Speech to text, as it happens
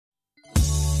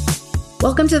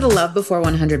Welcome to the Love Before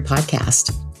 100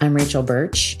 podcast. I'm Rachel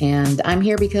Birch, and I'm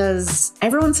here because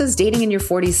everyone says dating in your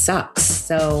 40s sucks.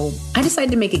 So I decided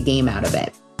to make a game out of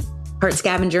it. Part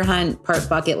scavenger hunt, part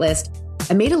bucket list.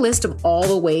 I made a list of all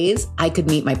the ways I could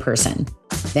meet my person.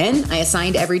 Then I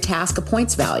assigned every task a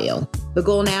points value. The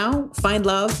goal now, find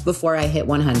love before I hit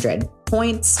 100.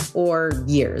 Points or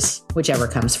years, whichever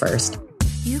comes first.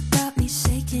 You got me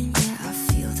shaking, yeah, I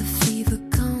feel the fever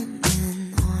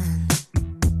coming on.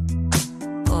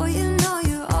 Oh, you know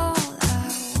you're all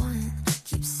I want.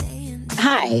 Keep saying that.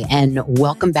 Hi, and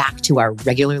welcome back to our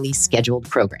regularly scheduled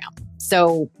program.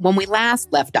 So when we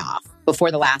last left off,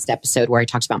 before the last episode where I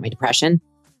talked about my depression,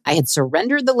 I had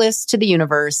surrendered the list to the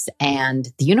universe, and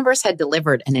the universe had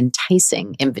delivered an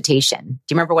enticing invitation.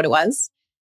 Do you remember what it was?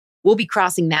 We'll be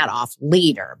crossing that off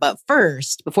later. But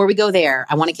first, before we go there,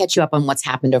 I want to catch you up on what's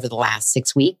happened over the last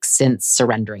 6 weeks since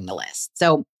surrendering the list.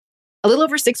 So a little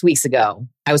over 6 weeks ago,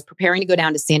 I was preparing to go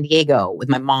down to San Diego with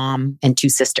my mom and 2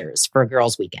 sisters for a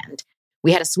girls' weekend.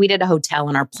 We had a suite at a hotel,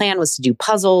 and our plan was to do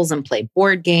puzzles and play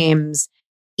board games,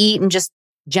 eat, and just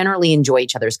generally enjoy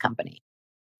each other's company.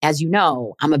 As you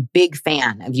know, I'm a big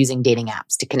fan of using dating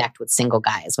apps to connect with single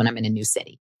guys when I'm in a new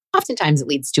city. Oftentimes it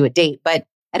leads to a date, but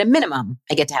at a minimum,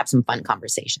 I get to have some fun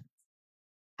conversations.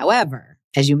 However,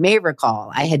 as you may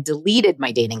recall, I had deleted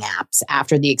my dating apps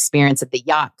after the experience at the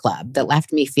yacht club that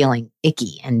left me feeling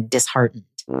icky and disheartened.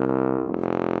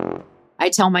 I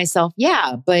tell myself,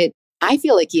 yeah, but I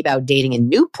feel icky about dating in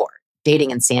Newport.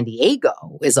 Dating in San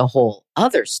Diego is a whole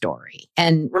other story.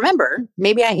 And remember,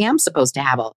 maybe I am supposed to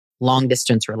have a long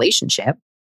distance relationship.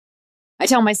 I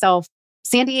tell myself,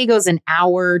 San Diego's an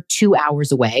hour, 2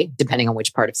 hours away, depending on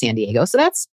which part of San Diego. So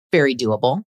that's very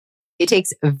doable. It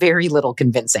takes very little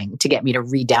convincing to get me to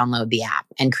re-download the app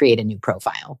and create a new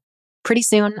profile. Pretty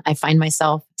soon, I find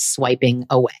myself swiping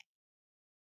away.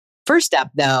 First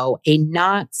up, though, a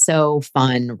not so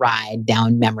fun ride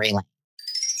down memory lane.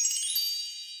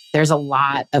 There's a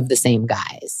lot of the same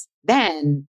guys.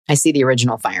 Then I see the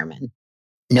original fireman.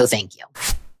 No, thank you.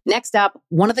 Next up,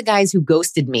 one of the guys who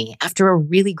ghosted me after a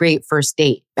really great first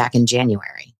date back in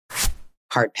January.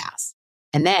 Hard pass.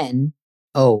 And then,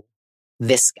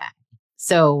 this guy.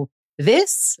 So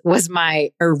this was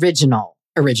my original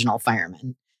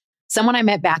fireman. Someone I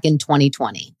met back in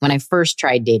 2020 when I first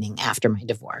tried dating after my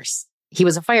divorce. He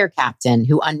was a fire captain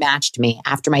who unmatched me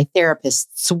after my therapist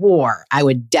swore I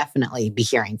would definitely be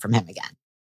hearing from him again.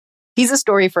 He's a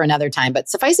story for another time, but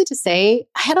suffice it to say,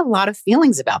 I had a lot of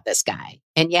feelings about this guy.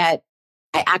 And yet,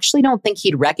 I actually don't think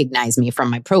he'd recognize me from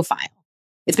my profile.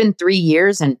 It's been 3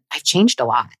 years and I've changed a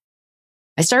lot.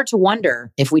 I start to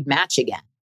wonder if we'd match again.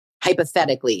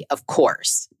 Hypothetically, of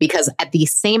course, because at the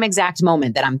same exact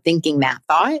moment that I'm thinking that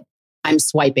thought, I'm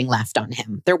swiping left on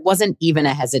him. There wasn't even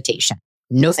a hesitation.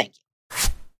 No, thank you.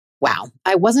 Wow,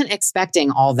 I wasn't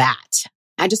expecting all that.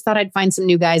 I just thought I'd find some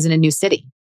new guys in a new city.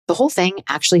 The whole thing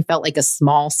actually felt like a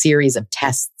small series of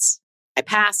tests. I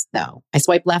passed, though. I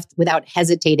swiped left without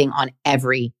hesitating on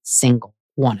every single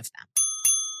one of them.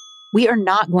 We are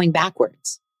not going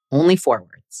backwards, only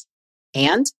forwards.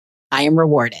 And I am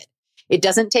rewarded. It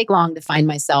doesn't take long to find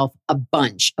myself a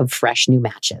bunch of fresh new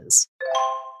matches.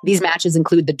 These matches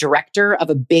include the director of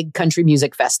a big country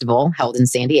music festival held in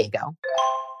San Diego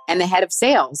and the head of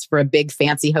sales for a big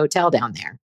fancy hotel down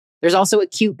there. There's also a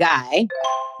cute guy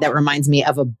that reminds me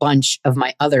of a bunch of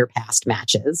my other past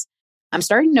matches. I'm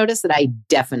starting to notice that I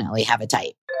definitely have a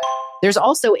type. There's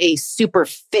also a super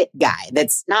fit guy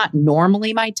that's not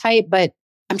normally my type, but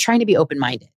I'm trying to be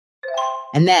open-minded.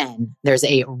 And then there's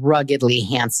a ruggedly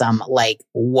handsome,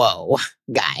 whoa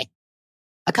guy.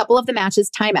 A couple of the matches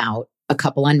time out, a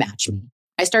couple unmatch me.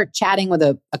 I start chatting with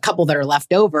a couple that are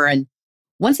left over, and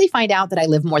once they find out that I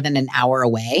live more than an hour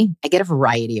away, I get a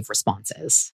variety of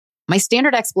responses. My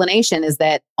standard explanation is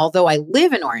that although I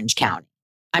live in Orange County,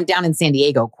 I'm down in San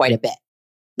Diego quite a bit.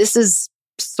 This is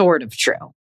sort of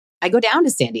true. I go down to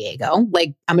San Diego, I'm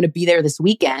going to be there this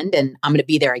weekend and I'm going to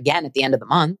be there again at the end of the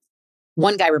month.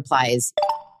 One guy replies,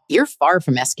 "You're far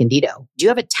from Escondido. Do you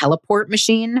have a teleport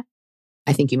machine?"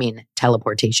 I think you mean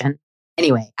teleportation.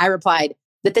 Anyway, I replied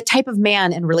that the type of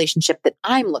man and relationship that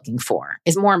I'm looking for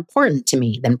is more important to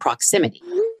me than proximity.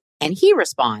 And he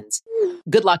responds,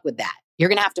 "Good luck with that. You're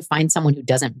going to have to find someone who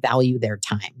doesn't value their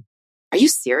time." Are you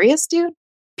serious, dude?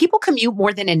 People commute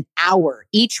more than an hour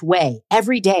each way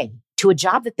every day to a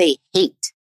job that they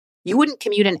hate. You wouldn't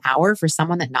commute an hour for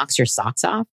someone that knocks your socks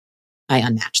off? I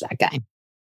unmatched that guy.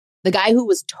 The guy who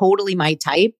was totally my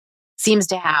type seems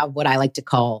to have what I like to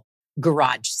call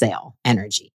garage sale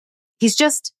energy. He's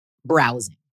just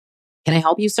browsing. "Can I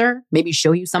help you, sir? Maybe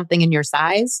show you something in your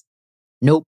size?"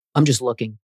 "Nope, I'm just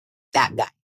looking." That guy.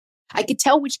 I could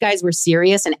tell which guys were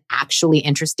serious and actually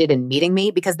interested in meeting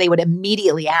me because they would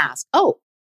immediately ask, oh,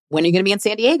 when are you going to be in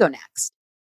San Diego next?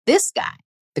 This guy,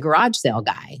 the garage sale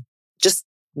guy, just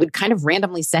would kind of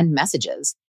randomly send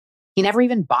messages. He never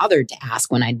even bothered to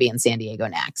ask when I'd be in San Diego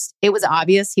next. It was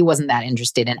obvious he wasn't that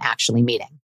interested in actually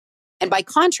meeting. And by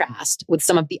contrast with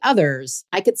some of the others,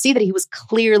 I could see that he was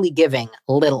clearly giving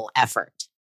little effort.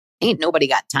 Ain't nobody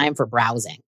got time for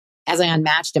browsing. As I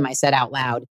unmatched him, I said out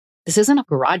loud, this isn't a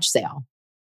garage sale.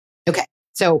 Okay,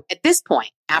 so at this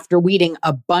point, after weeding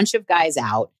a bunch of guys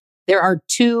out, there are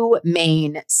two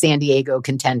main San Diego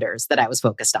contenders that I was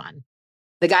focused on.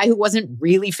 The guy who wasn't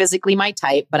really physically my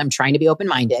type, but I'm trying to be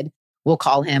open-minded. We'll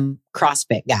call him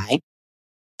CrossFit guy.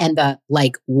 And the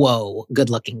whoa,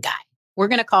 good-looking guy. We're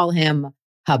going to call him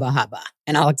Hubba Hubba.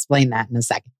 And I'll explain that in a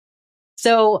second.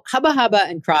 So Hubba Hubba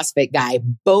and CrossFit guy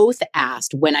both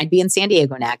asked when I'd be in San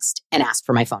Diego next and asked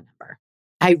for my phone number.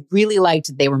 I really liked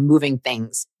that they were moving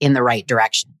things in the right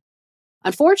direction.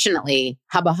 Unfortunately,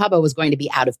 Hubba Hubba was going to be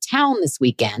out of town this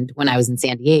weekend when I was in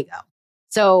San Diego.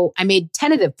 So I made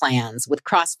tentative plans with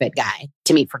CrossFit guy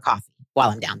to meet for coffee while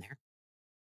I'm down there.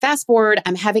 Fast forward,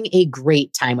 I'm having a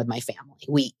great time with my family.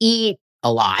 We eat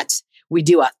a lot. We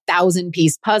do a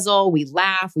 1,000-piece puzzle. We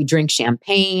laugh. We drink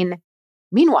champagne.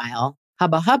 Meanwhile,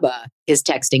 Hubba Hubba is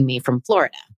texting me from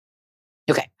Florida.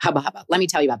 Okay, Hubba Hubba. Let me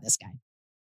tell you about this guy.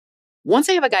 Once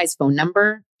I have a guy's phone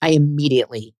number, I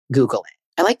immediately Google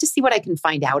it. I like to see what I can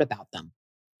find out about them.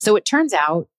 So it turns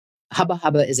out Hubba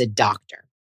Hubba is a doctor,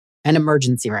 an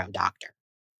emergency room doctor,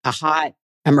 a hot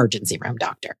emergency room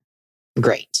doctor.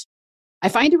 Great. I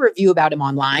find a review about him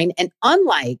online, and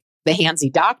unlike the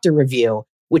handsy doctor review,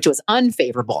 which was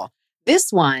unfavorable,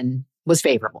 this one was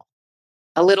favorable.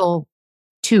 A little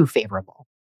too favorable.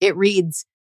 It reads,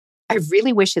 I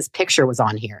really wish his picture was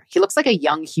on here. He looks like a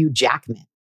young Hugh Jackman,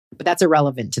 but that's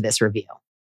irrelevant to this review.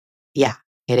 Yeah,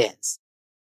 it is.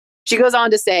 She goes on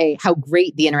to say how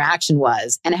great the interaction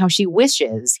was and how she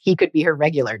wishes he could be her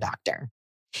regular doctor.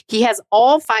 He has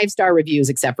all 5-star reviews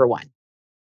except for one.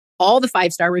 All the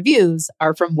 5-star reviews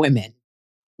are from women.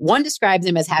 One describes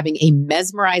him as having a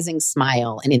mesmerizing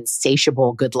smile and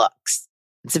insatiable good looks.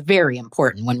 It's very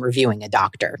important when reviewing a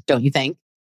doctor, don't you think?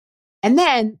 And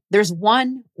then there's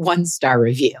one 1-star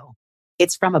review.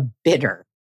 It's from a bitter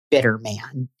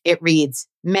man. It reads,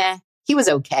 meh, he was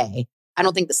okay. I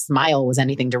don't think the smile was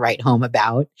anything to write home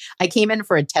about. I came in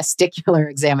for a testicular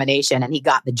examination and he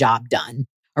got the job done.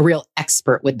 A real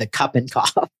expert with the cup and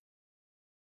cough.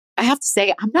 I have to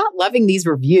say, I'm not loving these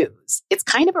reviews. It's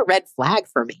kind of a red flag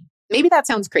for me. Maybe that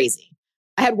sounds crazy.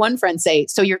 I had one friend say,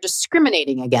 so you're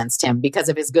discriminating against him because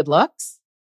of his good looks?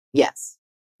 Yes.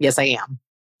 Yes, I am.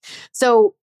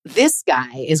 So this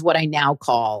guy is what I now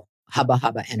call Hubba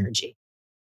Hubba energy.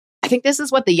 I think this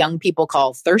is what the young people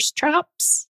call thirst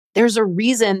traps. There's a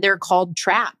reason they're called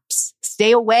traps.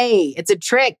 Stay away. It's a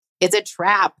trick. It's a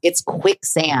trap. It's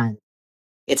quicksand.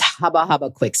 It's Hubba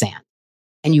Hubba quicksand.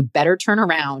 And you better turn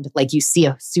around like you see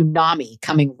a tsunami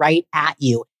coming right at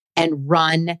you and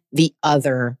run the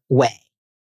other way.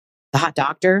 The hot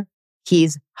doctor,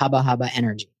 he's Hubba Hubba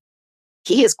energy.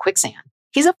 He is quicksand.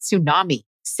 He's a tsunami.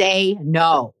 Say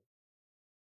no.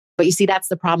 But you see, that's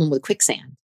the problem with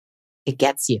quicksand. It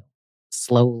gets you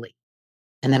slowly.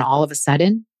 And then all of a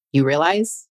sudden, you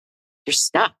realize you're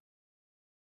stuck.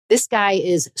 This guy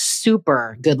is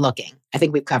super good looking. I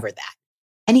think we've covered that.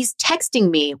 And he's texting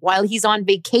me while he's on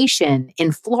vacation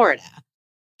in Florida.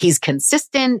 He's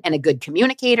consistent and a good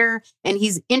communicator, and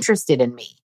he's interested in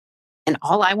me. And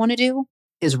all I want to do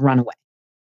is run away.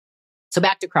 So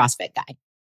back to CrossFit guy.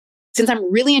 Since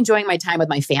I'm really enjoying my time with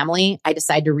my family, I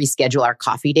decided to reschedule our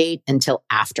coffee date until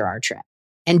after our trip.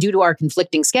 And due to our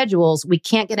conflicting schedules, we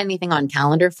can't get anything on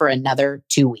calendar for another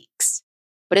 2 weeks.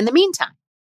 But in the meantime,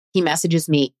 he messages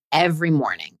me every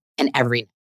morning and every night.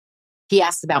 He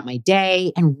asks about my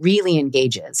day and really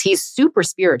engages. He's super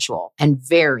spiritual and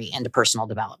very into personal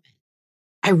development.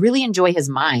 I really enjoy his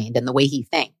mind and the way he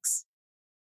thinks.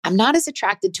 I'm not as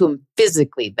attracted to him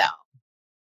physically, though.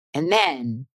 And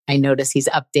then I notice he's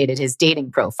updated his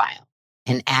dating profile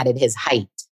and added his height.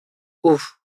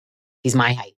 Oof, he's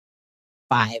my height,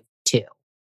 5'2".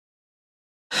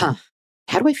 Huh,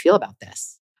 how do I feel about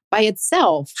this? By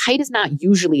itself, height is not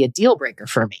usually a deal breaker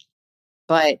for me,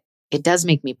 but it does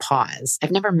make me pause.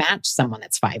 I've never matched someone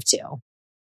that's 5'2".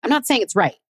 I'm not saying it's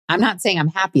right. I'm not saying I'm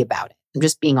happy about it. I'm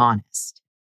just being honest.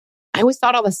 I always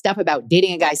thought all the stuff about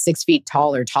dating a guy 6 feet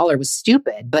tall or taller was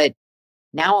stupid, but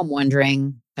now I'm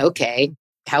wondering, okay,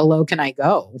 how low can I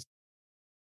go?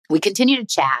 We continue to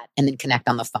chat and then connect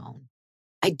on the phone.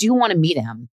 I do want to meet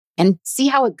him and see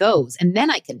how it goes, and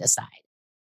then I can decide.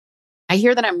 I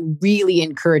hear that I'm really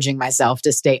encouraging myself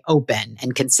to stay open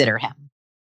and consider him.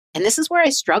 And this is where I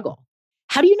struggle.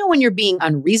 How do you know when you're being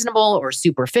unreasonable or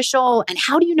superficial? And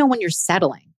how do you know when you're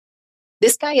settling?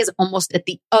 This guy is almost at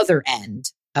the other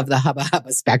end of the Hubba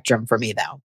Hubba spectrum for me,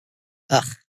 though. Ugh.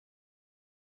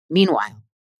 Meanwhile,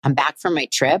 I'm back from my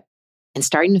trip and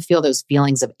starting to feel those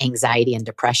feelings of anxiety and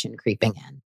depression creeping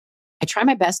in. I try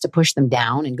my best to push them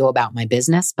down and go about my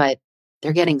business, but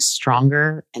they're getting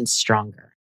stronger and stronger.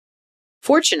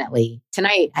 Fortunately,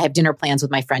 tonight I have dinner plans with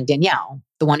my friend Danielle,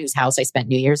 the one whose house I spent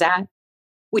New Year's at.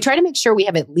 We try to make sure we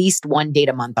have at least one date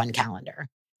a month on calendar.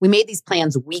 We made these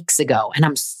plans weeks ago, and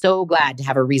I'm so glad to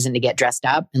have a reason to get dressed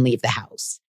up and leave the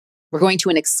house. We're going to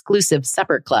an exclusive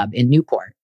supper club in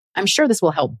Newport. I'm sure this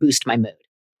will help boost my mood.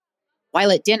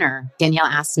 While at dinner, Danielle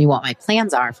asks me what my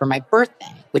plans are for my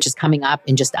birthday, which is coming up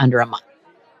in just under a month.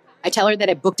 I tell her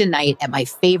that I booked a night at my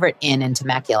favorite inn in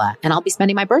Temecula, and I'll be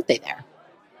spending my birthday there.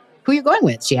 Who are you going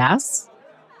with? She asks.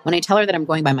 When I tell her that I'm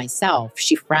going by myself,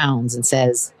 she frowns and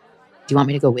says, do you want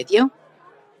me to go with you?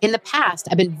 In the past,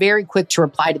 I've been very quick to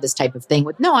reply to this type of thing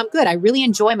with, no, I'm good. I really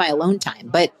enjoy my alone time.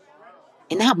 But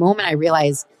in that moment, I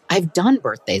realize I've done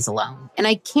birthdays alone and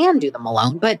I can do them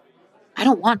alone, but I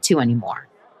don't want to anymore.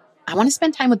 I want to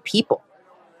spend time with people.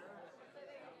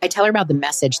 I tell her about the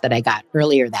message that I got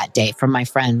earlier that day from my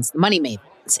friends, the Money Mavens,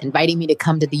 inviting me to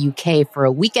come to the UK for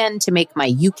a weekend to make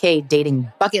my UK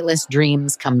dating bucket list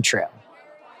dreams come true.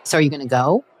 So are you going to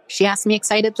go? She asked me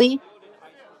excitedly.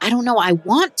 I don't know. I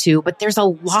want to, but there's a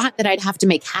lot that I'd have to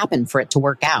make happen for it to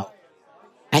work out.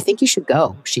 I think you should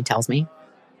go, she tells me.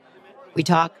 We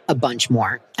talk a bunch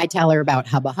more. I tell her about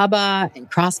Hubba Hubba and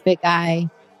CrossFit Guy.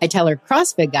 I tell her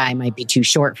CrossFit Guy might be too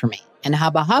short for me and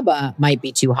Hubba Hubba might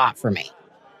be too hot for me.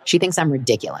 She thinks I'm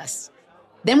ridiculous.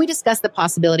 Then we discuss the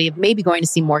possibility of maybe going to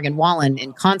see Morgan Wallen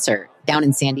in concert down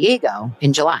in San Diego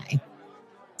in July.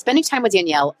 Spending time with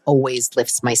Danielle always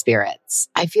lifts my spirits.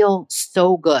 I feel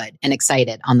so good and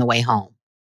excited on the way home.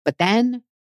 But then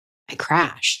I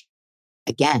crash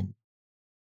again.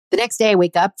 The next day I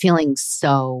wake up feeling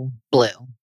so blue.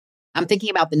 I'm thinking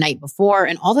about the night before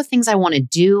and all the things I want to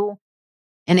do.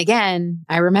 And again,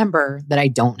 I remember that I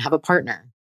don't have a partner.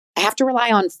 I have to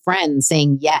rely on friends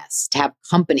saying yes to have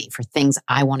company for things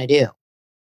I want to do.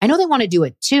 I know they want to do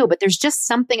it too, but there's just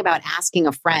something about asking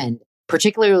a friend,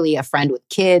 particularly a friend with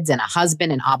kids and a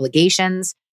husband and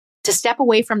obligations, to step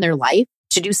away from their life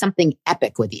to do something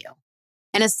epic with you.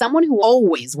 And as someone who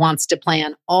always wants to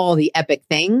plan all the epic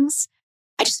things,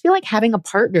 I just feel like having a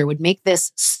partner would make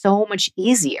this so much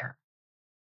easier.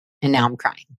 And now I'm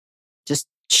crying, just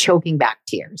choking back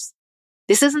tears.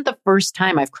 This isn't the first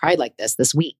time I've cried like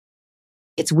this week.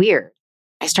 It's weird.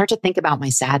 I start to think about my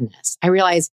sadness. I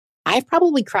realize I've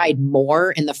probably cried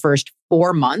more in the first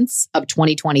 4 months of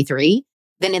 2023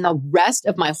 than in the rest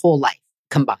of my whole life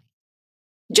combined.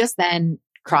 Just then,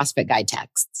 CrossFit Guy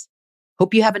texts,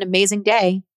 hope you have an amazing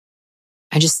day.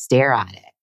 I just stare at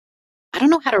it. I don't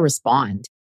know how to respond.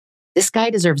 This guy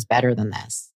deserves better than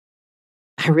this.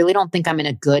 I really don't think I'm in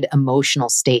a good emotional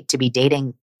state to be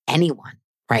dating anyone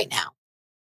right now.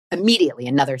 Immediately,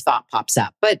 another thought pops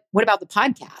up. But what about the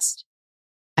podcast?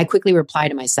 I quickly reply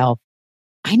to myself,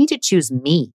 I need to choose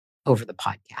me over the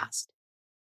podcast.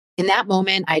 In that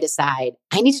moment, I decide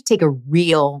I need to take a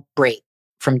real break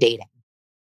from dating.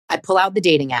 I pull out the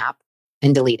dating app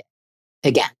and delete it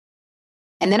again.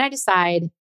 And then I decide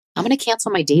I'm going to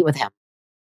cancel my date with him.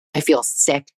 I feel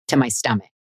sick to my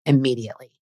stomach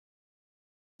immediately.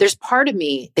 There's part of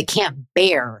me that can't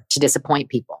bear to disappoint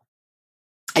people.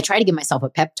 I try to give myself a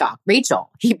pep talk. Rachel,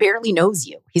 he barely knows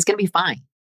you. He's going to be fine.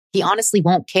 He honestly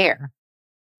won't care.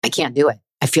 I can't do it.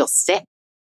 I feel sick.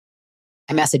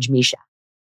 I message Misha.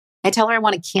 I tell her I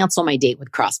want to cancel my date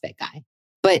with CrossFit Guy,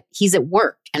 but he's at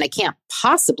work and I can't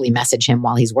possibly message him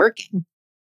while he's working.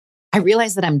 I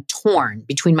realize that I'm torn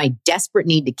between my desperate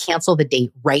need to cancel the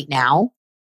date right now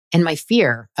and my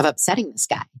fear of upsetting this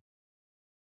guy.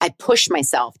 I push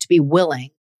myself to be willing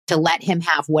to let him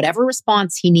have whatever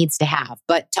response he needs to have,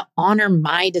 but to honor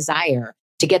my desire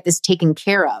to get this taken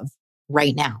care of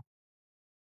right now.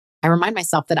 I remind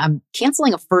myself that I'm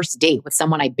canceling a first date with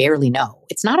someone I barely know.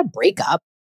 It's not a breakup.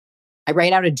 I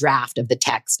write out a draft of the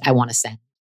text I want to send.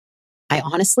 I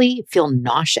honestly feel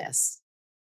nauseous.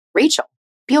 Rachel,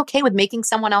 be okay with making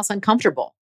someone else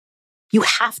uncomfortable. You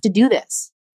have to do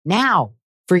this now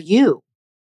for you.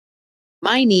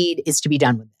 My need is to be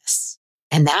done with this.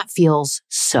 And that feels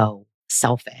so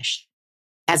selfish.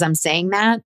 As I'm saying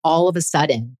that, all of a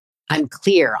sudden, I'm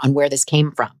clear on where this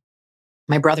came from.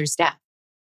 My brother's death.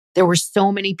 There were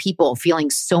so many people feeling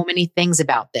so many things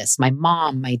about this. My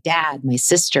mom, my dad, my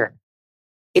sister.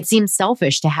 It seems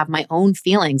selfish to have my own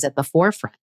feelings at the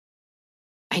forefront.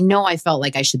 I know I felt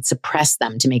like I should suppress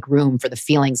them to make room for the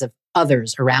feelings of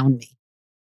others around me.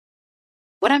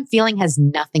 What I'm feeling has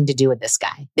nothing to do with this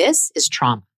guy. This is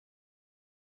trauma.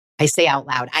 I say out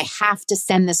loud, I have to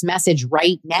send this message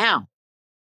right now.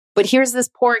 But here's this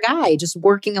poor guy just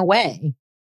working away.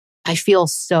 I feel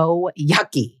so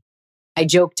yucky. I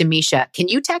joke to Misha, can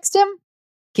you text him?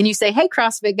 Can you say, hey,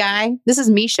 CrossFit guy, this is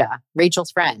Misha,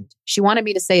 Rachel's friend. She wanted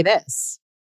me to say this.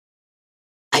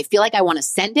 I feel like I want to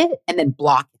send it and then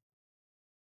block it.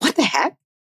 What the heck?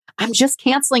 I'm just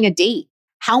canceling a date.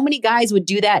 How many guys would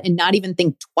do that and not even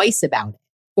think twice about it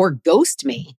or ghost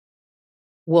me?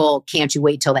 Well, can't you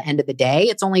wait till the end of the day?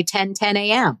 It's only 10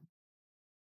 a.m.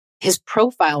 His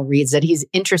profile reads that he's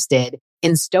interested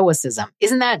in stoicism.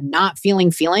 Isn't that not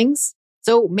feeling feelings?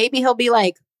 So maybe he'll be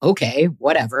like, okay,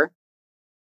 whatever.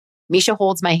 Misha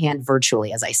holds my hand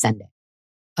virtually as I send it.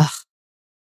 Ugh.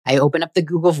 I open up the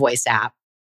Google Voice app.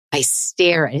 I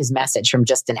stare at his message from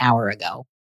just an hour ago.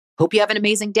 Hope you have an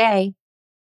amazing day.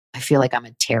 I feel like I'm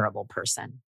a terrible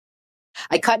person.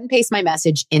 I cut and paste my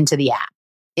message into the app.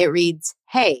 It reads,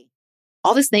 hey,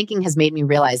 all this thinking has made me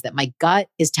realize that my gut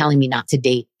is telling me not to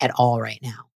date at all right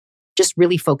now. Just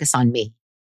really focus on me.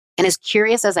 And as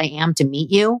curious as I am to meet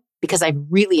you, because I've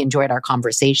really enjoyed our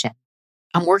conversation,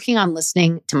 I'm working on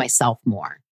listening to myself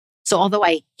more. So although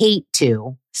I hate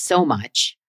to so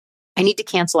much, I need to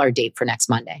cancel our date for next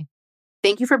Monday.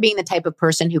 Thank you for being the type of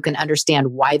person who can understand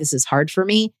why this is hard for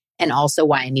me and also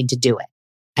why I need to do it.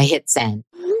 I hit send.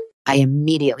 I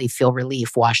immediately feel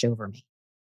relief wash over me.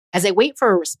 As I wait for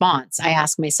a response, I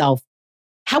ask myself,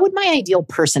 how would my ideal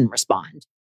person respond?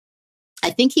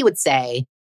 I think he would say,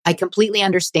 I completely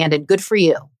understand and good for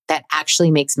you. That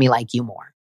actually makes me like you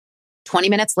more. 20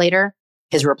 minutes later,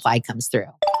 his reply comes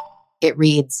through. It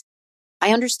reads,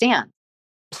 I understand.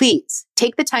 Please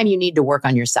take the time you need to work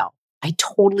on yourself. I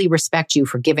totally respect you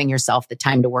for giving yourself the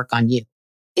time to work on you.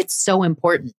 It's so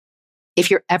important. If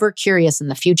you're ever curious in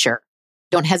the future,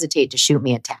 don't hesitate to shoot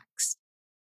me a text.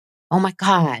 Oh my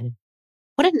God,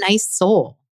 what a nice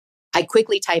soul. I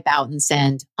quickly type out and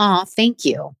send, aw, thank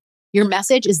you. Your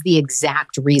message is the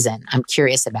exact reason I'm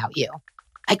curious about you.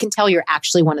 I can tell you're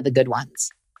actually one of the good ones.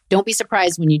 Don't be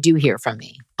surprised when you do hear from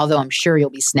me, although I'm sure you'll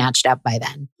be snatched up by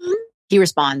then. He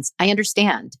responds, I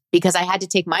understand, because I had to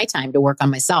take my time to work on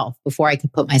myself before I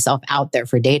could put myself out there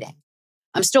for dating.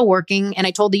 I'm still working, and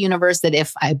I told the universe that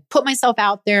if I put myself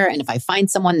out there and if I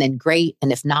find someone, then great,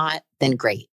 and if not, then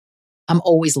great. I'm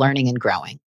always learning and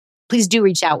growing. Please do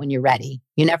reach out when you're ready.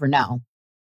 You never know.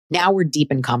 Now we're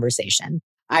deep in conversation.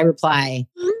 I reply,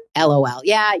 LOL.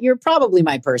 Yeah, you're probably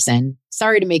my person.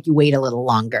 Sorry to make you wait a little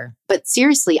longer. But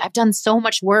seriously, I've done so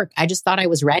much work. I just thought I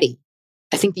was ready.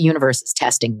 I think the universe is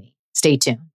testing me. Stay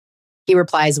tuned. He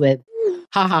replies with,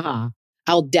 ha ha ha.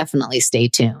 I'll definitely stay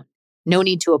tuned. No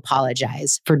need to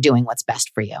apologize for doing what's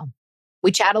best for you.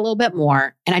 We chat a little bit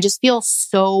more, and I just feel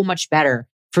so much better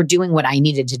for doing what I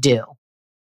needed to do.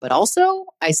 But also,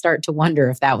 I start to wonder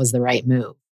if that was the right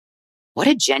move. What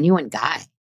a genuine guy.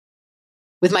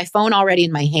 With my phone already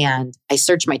in my hand, I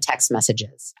search my text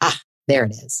messages. There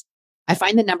it is. I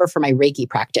find the number for my Reiki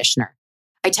practitioner.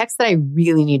 I text that I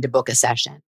really need to book a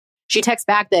session. She texts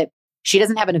back that she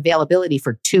doesn't have an availability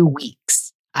for 2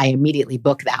 weeks. I immediately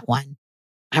book that one.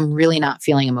 I'm really not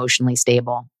feeling emotionally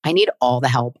stable. I need all the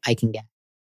help I can get.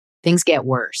 Things get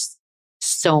worse,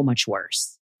 so much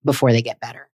worse, before they get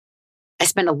better. I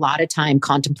spend a lot of time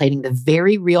contemplating the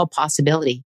very real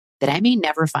possibility that I may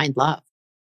never find love.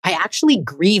 I actually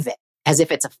grieve it as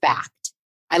if it's a fact.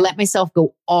 I let myself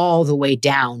go all the way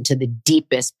down to the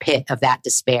deepest pit of that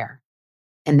despair.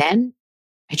 And then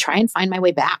I try and find my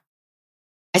way back.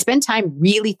 I spend time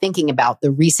really thinking about the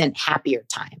recent happier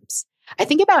times. I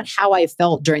think about how I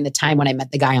felt during the time when I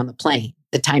met the guy on the plane,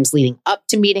 the times leading up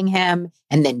to meeting him,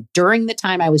 and then during the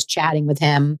time I was chatting with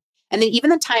him, and then even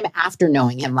the time after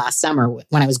knowing him last summer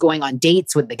when I was going on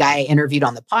dates with the guy I interviewed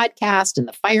on the podcast and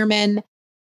the fireman,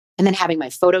 and then having my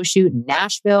photo shoot in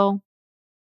Nashville,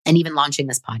 and even launching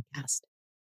this podcast.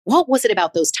 What was it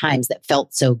about those times that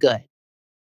felt so good?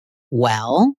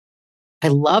 Well, I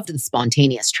loved the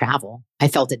spontaneous travel. I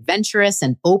felt adventurous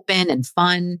and open and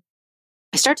fun.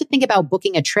 I start to think about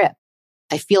booking a trip.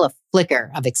 I feel a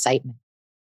flicker of excitement.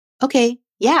 Okay,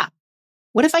 yeah.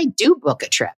 What if I do book a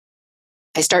trip?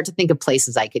 I start to think of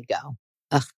places I could go.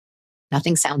 Ugh,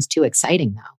 nothing sounds too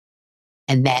exciting though.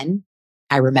 And then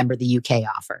I remember the UK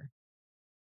offer.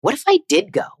 What if I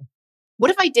did go?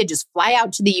 What if I did just fly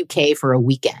out to the UK for a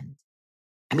weekend?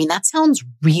 I mean, that sounds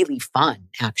really fun,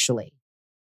 actually.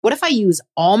 What if I use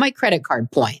all my credit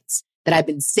card points that I've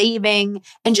been saving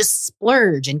and just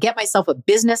splurge and get myself a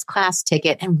business class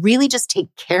ticket and really just take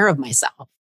care of myself.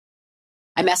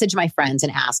 I message my friends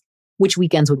and ask which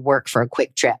weekends would work for a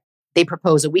quick trip. They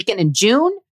propose a weekend in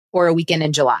June or a weekend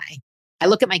in July. I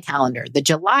look at my calendar. The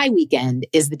July weekend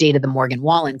is the date of the Morgan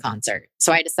Wallen concert.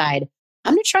 So I decide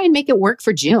I'm going to try and make it work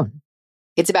for June.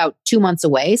 It's about 2 months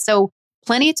away, so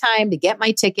plenty of time to get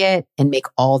my ticket and make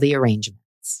all the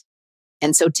arrangements.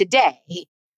 And so today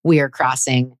we are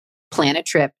crossing plan a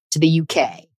trip to the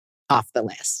UK off the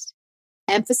list.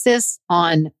 Emphasis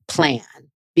on plan,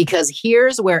 because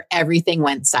here's where everything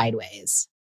went sideways.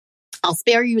 I'll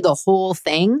spare you the whole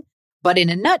thing, but in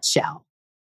a nutshell,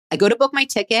 I go to book my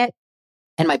ticket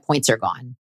and my points are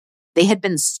gone. They had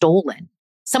been stolen.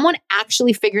 Someone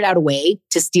actually figured out a way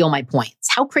to steal my points.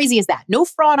 How crazy is that? No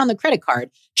fraud on the credit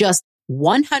card, just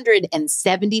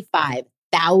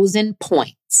 175,000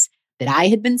 points that I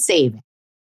had been saving,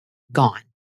 gone.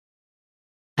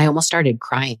 I almost started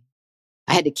crying.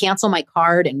 I had to cancel my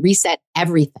card and reset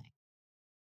everything.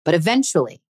 But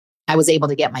eventually, I was able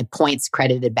to get my points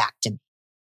credited back to me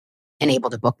and able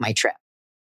to book my trip.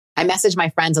 I messaged my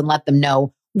friends and let them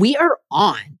know we are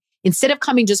on. Instead of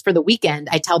coming just for the weekend,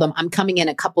 I tell them I'm coming in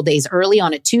a couple days early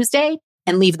on a Tuesday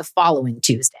and leave the following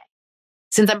Tuesday.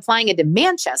 Since I'm flying into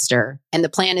Manchester and the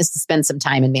plan is to spend some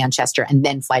time in Manchester and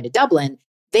then fly to Dublin,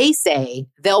 they say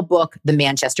they'll book the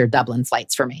Manchester-Dublin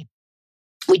flights for me.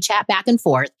 We chat back and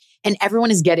forth and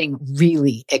everyone is getting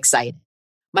really excited.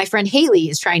 My friend Haley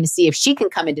is trying to see if she can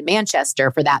come into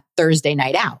Manchester for that Thursday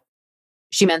night out.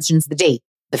 She mentions the date,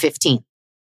 the 15th.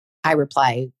 I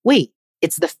reply, wait,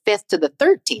 it's the 5th to the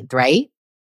 13th, right?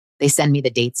 They send me the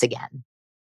dates again.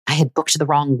 I had booked the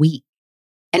wrong week.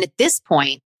 And at this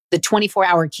point, the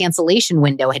 24-hour cancellation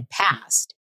window had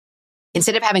passed.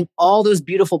 Instead of having all those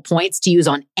beautiful points to use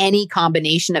on any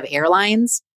combination of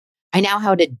airlines, I now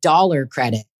had a dollar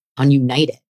credit on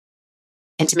United.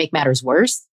 And to make matters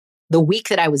worse, the week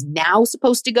that I was now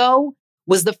supposed to go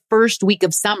was the first week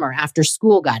of summer after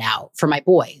school got out for my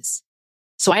boys.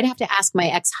 So I'd have to ask my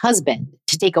ex-husband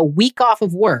to take a week off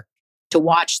of work to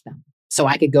watch them so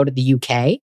I could go to the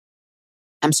UK.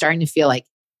 I'm starting to feel like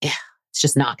it's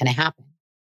just not going to happen.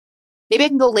 Maybe I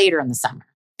can go later in the summer,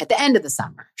 at the end of the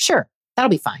summer. Sure, that'll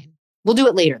be fine. We'll do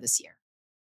it later this year.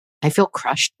 I feel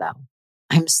crushed though.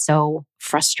 I'm so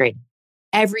frustrated.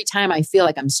 Every time I feel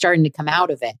like I'm starting to come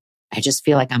out of it, I just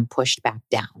feel like I'm pushed back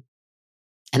down.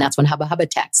 And that's when Hubba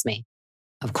texts me.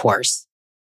 Of course.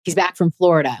 He's back from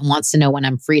Florida and wants to know when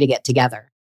I'm free to get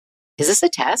together. Is this a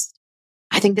test?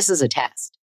 I think this is a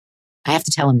test. I have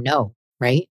to tell him no,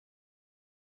 right?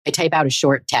 I type out a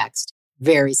short text,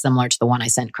 very similar to the one I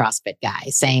sent CrossFit Guy,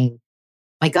 saying,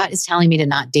 my gut is telling me to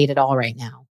not date at all right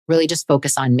now. Really just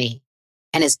focus on me.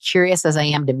 And as curious as I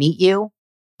am to meet you,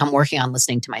 I'm working on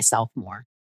listening to myself more.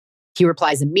 He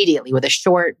replies immediately with a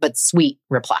short but sweet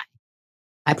reply.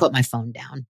 I put my phone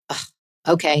down. Ugh,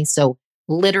 okay, so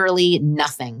literally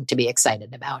nothing to be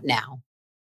excited about now.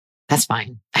 That's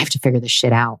fine. I have to figure this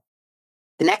shit out.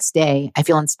 The next day, I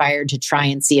feel inspired to try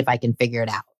and see if I can figure it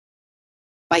out.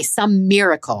 By some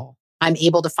miracle, I'm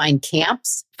able to find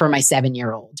camps for my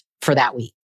 7-year-old for that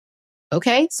week.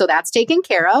 Okay, so that's taken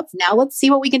care of. Now let's see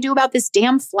what we can do about this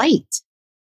damn flight.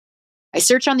 I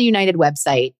search on the United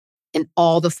website and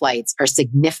all the flights are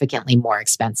significantly more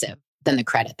expensive than the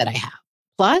credit that I have.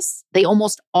 Plus, they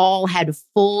almost all had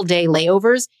full day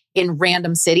layovers in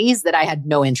random cities that I had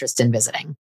no interest in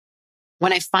visiting.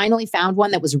 When I finally found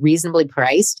one that was reasonably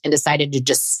priced and decided to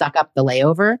just suck up the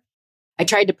layover, I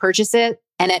tried to purchase it.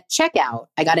 And at checkout,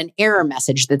 I got an error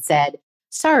message that said,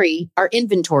 sorry, our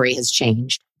inventory has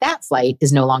changed. That flight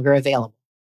is no longer available.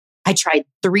 I tried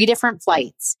 3 different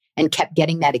flights and kept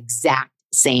getting that exact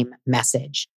same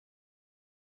message.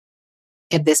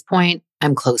 At this point,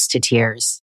 I'm close to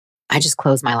tears. I just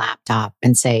close my laptop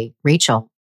and say,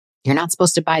 Rachel, you're not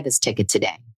supposed to buy this ticket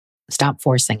today. Stop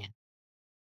forcing it.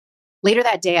 Later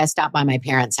that day, I stopped by my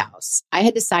parents' house. I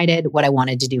had decided what I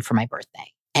wanted to do for my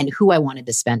birthday and who I wanted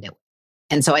to spend it with.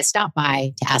 And so I stopped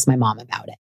by to ask my mom about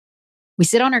it. We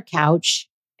sit on her couch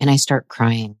and I start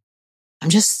crying. I'm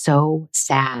just so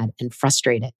sad and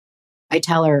frustrated. I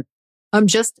tell her, I'm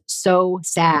just so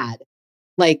sad.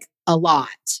 Like a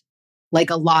lot. Like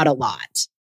a lot.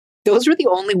 Those were the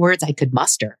only words I could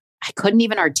muster. I couldn't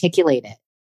even articulate it.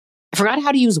 I forgot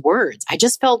how to use words. I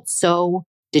just felt so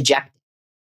dejected.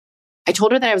 I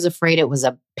told her that I was afraid it was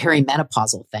a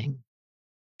perimenopausal thing.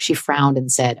 She frowned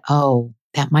and said, oh,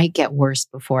 that might get worse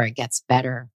before it gets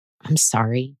better. I'm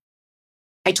sorry.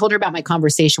 I told her about my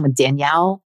conversation with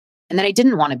Danielle and that I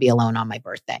didn't want to be alone on my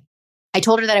birthday. I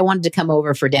told her that I wanted to come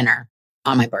over for dinner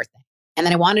on my birthday. And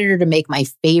then I wanted her to make my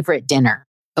favorite dinner,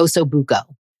 osso buco,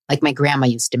 like my grandma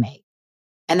used to make.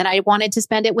 And then I wanted to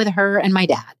spend it with her and my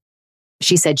dad.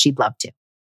 She said she'd love to.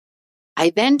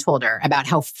 I then told her about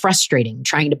how frustrating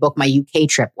trying to book my UK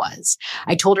trip was.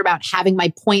 I told her about having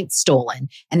my points stolen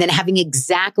and then having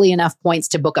exactly enough points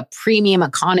to book a premium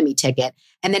economy ticket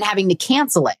and then having to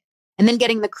cancel it and then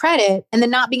getting the credit and then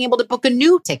not being able to book a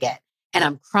new ticket. And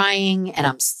I'm crying and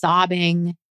I'm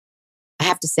sobbing. I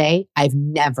have to say, I've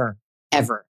never,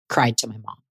 ever cried to my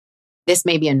mom. This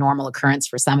may be a normal occurrence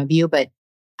for some of you, but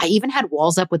I even had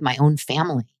walls up with my own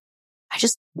family. I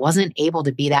just wasn't able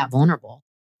to be that vulnerable.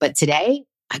 But today,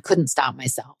 I couldn't stop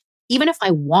myself, even if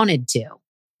I wanted to.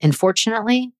 And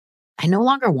fortunately, I no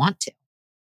longer want to.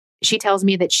 She tells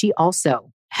me that she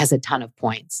also has a ton of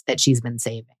points that she's been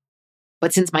saving.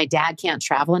 But since my dad can't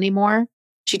travel anymore,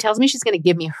 she tells me she's going to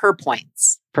give me her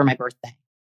points for my birthday.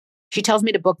 She tells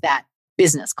me to book that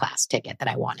business class ticket that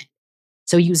I wanted.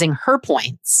 So using her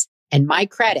points and my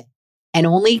credit and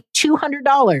only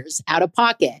 $200 out of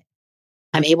pocket,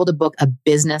 I'm able to book a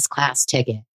business class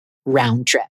ticket round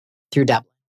trip through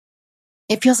Dublin.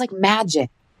 It feels like magic.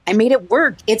 I made it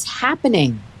work. It's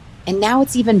happening. And now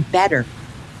it's even better.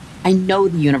 I know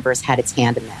the universe had its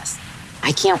hand in this.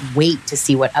 I can't wait to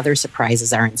see what other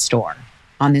surprises are in store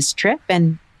on this trip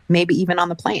and maybe even on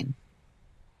the plane.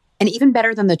 And even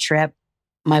better than the trip,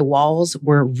 my walls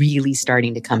were really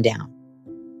starting to come down.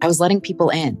 I was letting people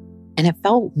in, and it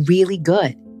felt really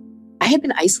good. I had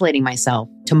been isolating myself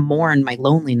to mourn my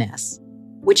loneliness,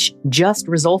 which just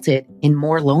resulted in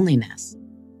more loneliness.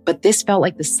 But this felt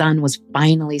like the sun was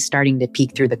finally starting to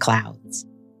peek through the clouds.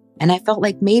 And I felt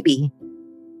like maybe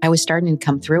I was starting to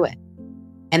come through it.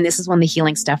 And this is when the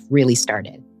healing stuff really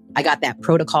started. I got that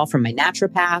protocol from my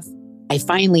naturopath. I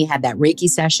finally had that Reiki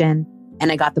session,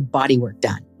 and I got the body work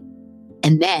done.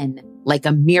 And then, like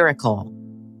a miracle,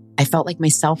 I felt like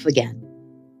myself again.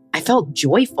 I felt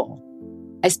joyful.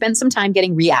 I spent some time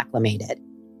getting reacclimated.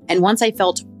 And once I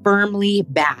felt firmly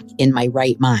back in my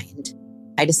right mind,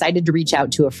 I decided to reach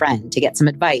out to a friend to get some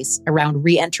advice around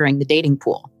re-entering the dating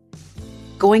pool.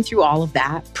 Going through all of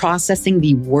that, processing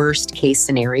the worst case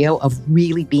scenario of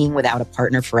really being without a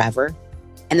partner forever,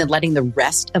 and then letting the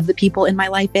rest of the people in my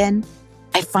life in,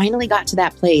 I finally got to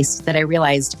that place that I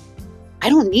realized I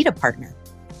don't need a partner.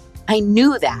 I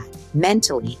knew that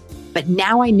mentally, but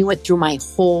now I knew it through my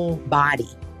whole body.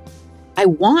 I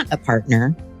want a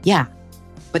partner, yeah,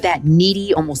 but that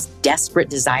needy, almost desperate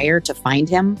desire to find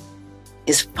him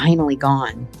is finally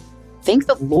gone. Thank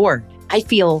the Lord, I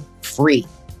feel free.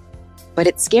 But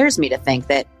it scares me to think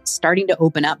that starting to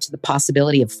open up to the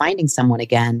possibility of finding someone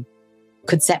again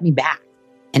could set me back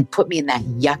and put me in that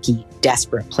yucky,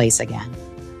 desperate place again.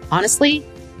 Honestly,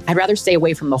 I'd rather stay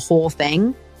away from the whole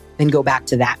thing than go back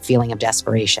to that feeling of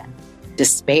desperation.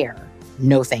 Despair,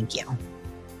 no thank you.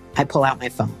 I pull out my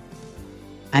phone.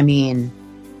 I mean,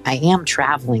 I am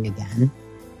traveling again.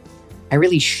 I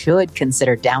really should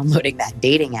consider downloading that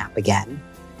dating app again.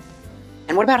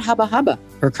 And what about Hubba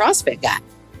or CrossFit guy?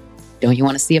 Don't you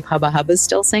want to see if Hubba is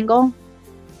still single?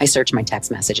 I search my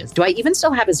text messages. Do I even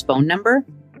still have his phone number?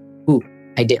 Ooh,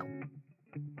 I do.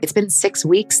 It's been 6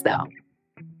 weeks though.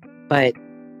 But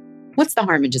what's the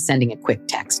harm in just sending a quick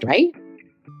text, right?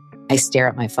 I stare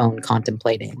at my phone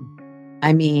contemplating.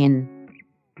 I mean,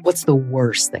 what's the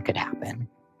worst that could happen?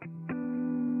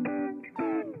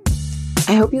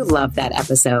 I hope you loved that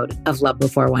episode of Love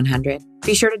Before 100.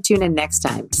 Be sure to tune in next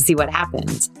time to see what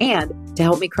happens and to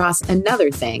help me cross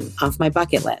another thing off my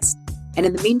bucket list. And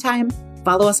in the meantime,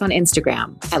 follow us on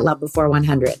Instagram at Love Before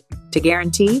 100 to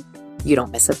guarantee you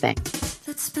don't miss a thing.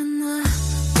 Let's spend the